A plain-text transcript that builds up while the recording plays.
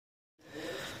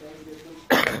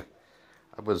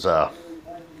was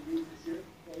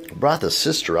brought the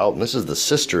sister out, and this is the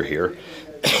sister here,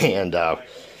 and I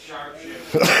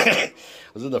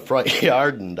was in the front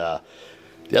yard, and the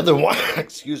other one,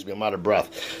 excuse me, I'm out of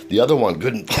breath. The other one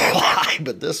couldn't fly,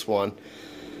 but this one,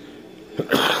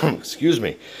 excuse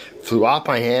me, flew off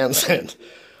my hands and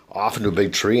off into a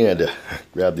big tree, and I had to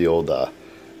grab the old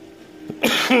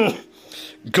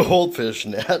goldfish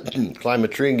net and climb a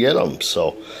tree and get them.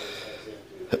 So,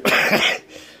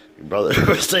 your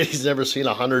brother said he's never seen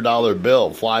 $100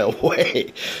 bill fly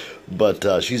away,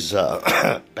 but she's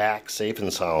back safe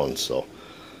and sound. So,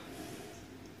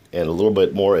 and a little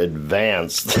bit more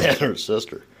advanced than her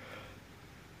sister.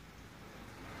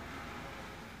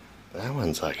 That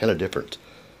one's kind of different.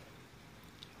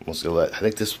 Let's go. I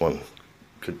think this one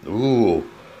could. Ooh,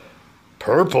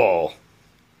 purple.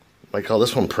 I call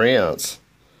this one Prance.